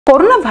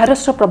Corona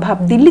virus प्रभाव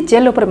Delhi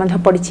jail उपर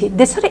पड़ी।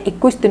 देश में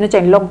 21 दिन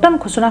जाए लॉकडाउन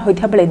घोषणा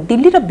होता बेले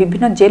दिल्लीर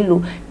विभिन्न जेलू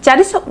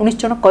 419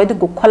 जन कैदी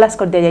को खलास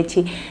कर दिया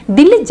जायछि।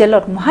 दिल्ली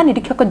जेलर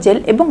महानिरीक्षक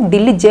जेल एवं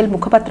दिल्ली जेल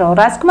मुखपात्र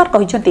राजकुमार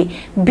कहते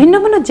भिन्न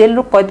भिन्न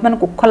जेलू कैदी मान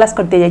खलास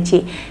कर दिया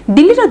जायछि।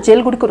 दिल्लीर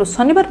जेल गुड़िक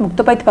शनिवार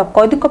मुक्त पाइथिबा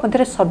कैदी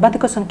मध्य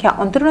सर्वाधिक संख्या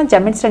अंतरीण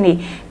जमीन श्रेणी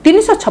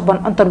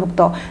 356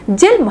 अंतर्भुक्त।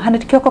 जेल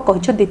महानिरीक्षक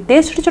कहते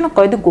 63 जन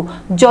कैदी को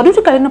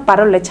जरूरीकालीन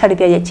पारोल छाड़ी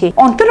दि जायछि।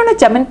 अंतरीण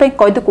जमीन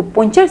कैदी को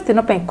 45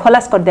 दिन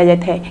खलास कर दिया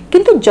जाए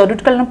किंतु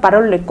जरूरीकालीन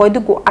पारोल कैदी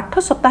को 8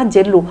 सप्ताह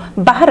जेलू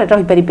बाहर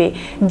रही पारिबे।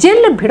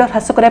 जेल में भिड़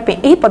ह्रास करने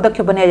यह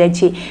पदक्षेप निया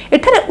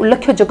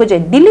उल्लेख्यजोग्य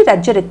दिल्ली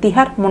राज्य में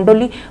तिहार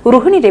मंडोली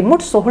रोहिणी में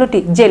मोट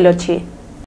 16 जेल अच्छी।